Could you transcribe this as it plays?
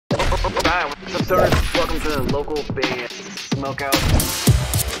Hi, what's up, stoners? Welcome to the local band Smokeout.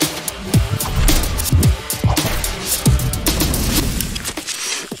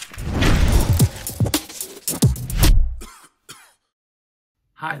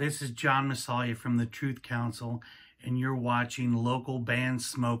 Hi, this is John Masalia from the Truth Council, and you're watching local band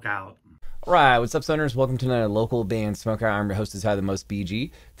Smokeout. All right, what's up, stoners? Welcome to another local band Smokeout. I'm your host, the most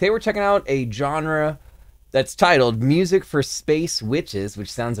BG. Today we're checking out a genre that's titled Music for Space Witches, which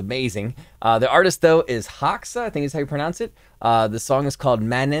sounds amazing. The artist, though, is Haxa, I think is how you pronounce it. The song is called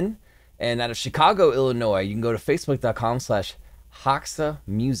Manen, and out of Chicago, Illinois. You can go to facebook.com/Haxa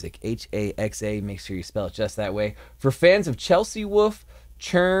Music, H-A-X-A. Make sure you spell it just that way. For fans of Chelsea Wolf,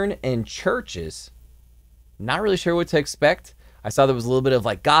 Churn, and Churches, not really sure what to expect. I saw there was a little bit of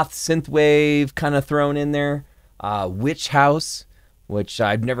like goth synthwave kind of thrown in there. Witch House, which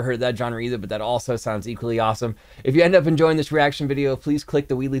I've never heard that genre either, but that also sounds equally awesome. If you end up enjoying this reaction video, please click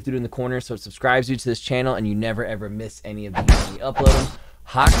the Weedly through in the corner so it subscribes you to this channel and you never ever miss any of these when we upload them.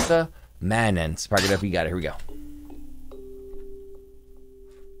 Haxa Manen. Spark it up, you got it. Here we go.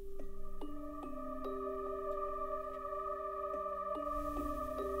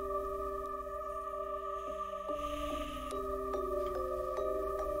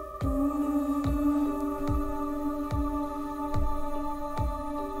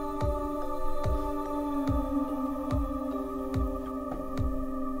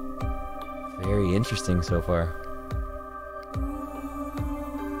 Very interesting so far.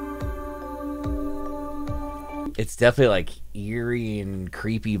 It's definitely like eerie and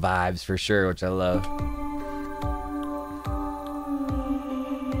creepy vibes for sure, which I love.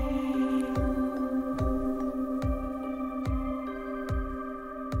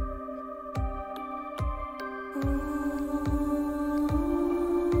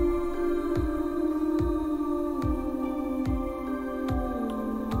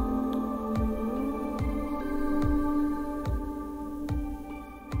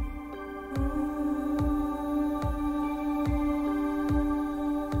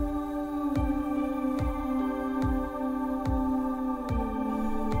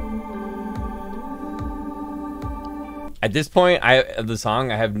 At this point of the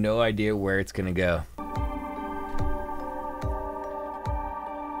song, I have no idea where it's gonna go.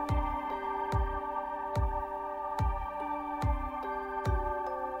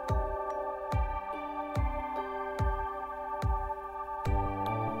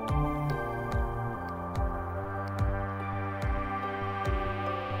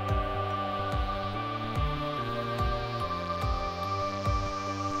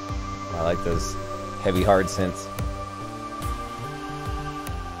 I like those heavy, hard synths.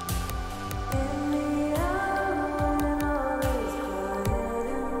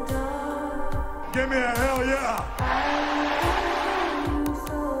 Give me a hell yeah!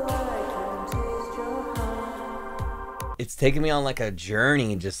 It's taking me on like a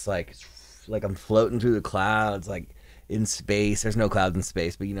journey, just like I'm floating through the clouds, like in space. There's no clouds in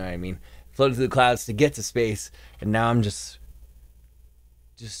space, but you know what I mean. Floating through the clouds to get to space, and now I'm just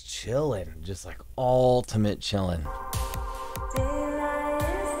chilling, just like ultimate chilling.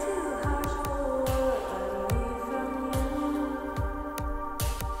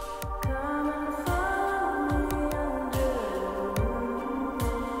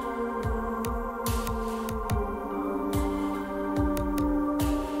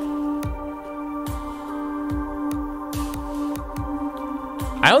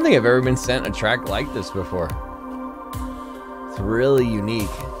 I don't think I've ever been sent a track like this before. It's really unique.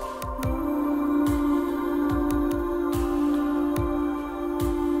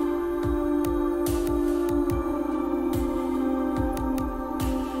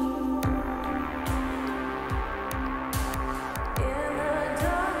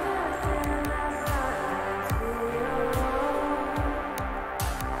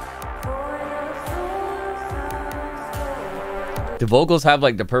 The vocals have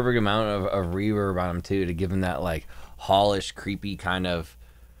like the perfect amount of reverb on them too, to give them that like hallish, creepy kind of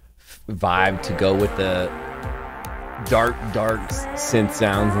vibe to go with the dark synth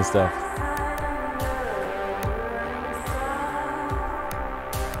sounds and stuff.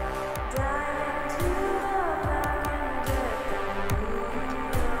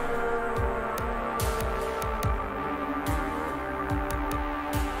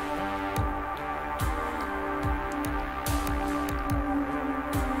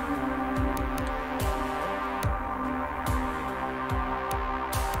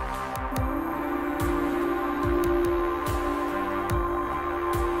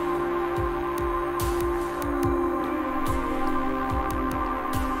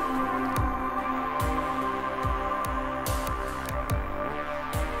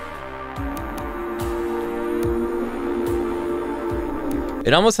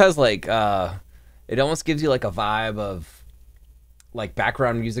 It almost has like it almost gives you like a vibe of like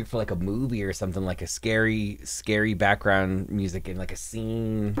background music for like a movie or something, like a scary background music in like a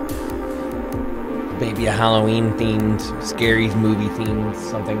scene, maybe a Halloween themed, scary movie themed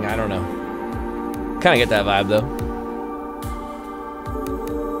something. I don't know. Kind of get that vibe though.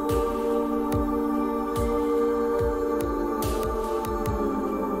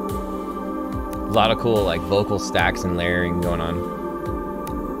 A lot of cool like vocal stacks and layering going on.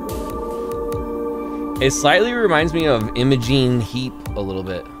 It slightly reminds me of Imogene Heap a little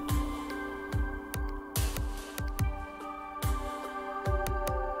bit.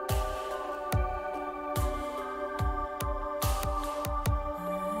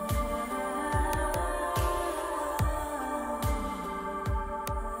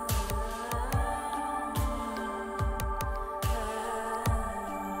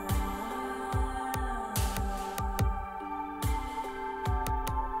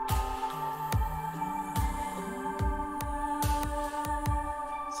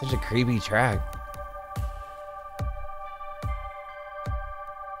 Such a creepy track.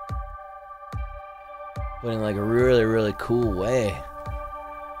 But in like a really, really cool way.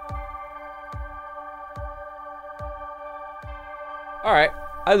 Alright,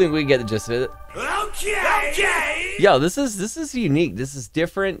 I think we get the gist of it. Okay. Yo, this is unique. This is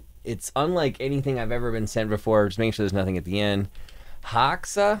different. It's unlike anything I've ever been sent before. Just make sure there's nothing at the end.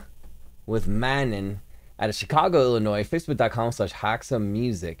 Haxa with Manen out of Chicago, Illinois. Facebook.com/Haxa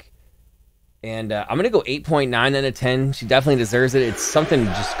Music. And I'm going to go 8.9 out of 10. She definitely deserves it. It's something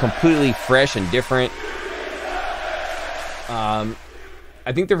just completely fresh and different.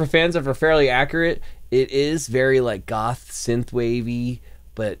 I think the fans of her fairly accurate. It is very like goth synthwavy,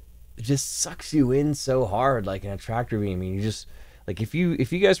 but it just sucks you in so hard like an attractor beam. I mean, you just like if you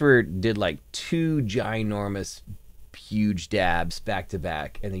guys did like two ginormous huge dabs back to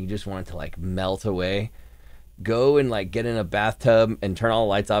back and then you just want it to like melt away, go and like get in a bathtub and turn all the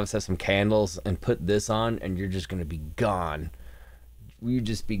lights off, set some candles and put this on and you're just gonna be gone. You'd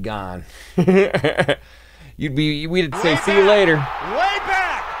just be gone. We'd say see you later. Way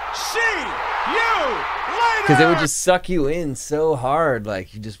back. See you later. Because it would just suck you in so hard,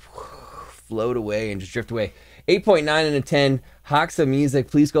 like you just float away and just drift away. 8.9 out of 10, Haxa Music.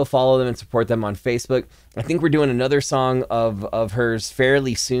 Please go follow them and support them on Facebook. I think we're doing another song of hers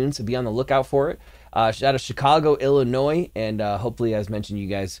fairly soon, so be on the lookout for it. She's out of Chicago, Illinois, and hopefully, as mentioned, you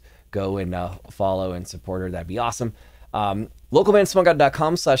guys go and follow and support her. That'd be awesome.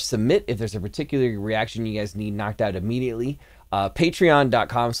 Localbandsmokeout.com/submit if there's a particular reaction you guys need knocked out immediately.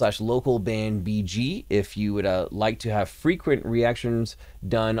 Patreon.com/localbandbg if you would like to have frequent reactions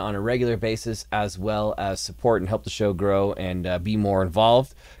done on a regular basis, as well as support and help the show grow and be more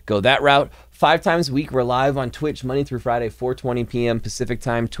involved. Go that route. 5 times a week, we're live on Twitch Monday through Friday, 4:20 p.m. Pacific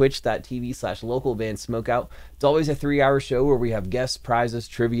time, twitch.tv/localbandsmokeout. It's always a 3-hour show where we have guests, prizes,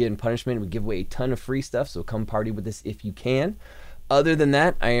 trivia, and punishment. We give away a ton of free stuff, so come party with us if you can. Other than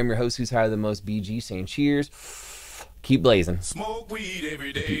that, I am your host who's higher than most, BG, saying cheers. Keep blazing. Smoke weed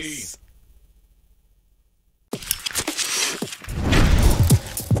every day. Peace.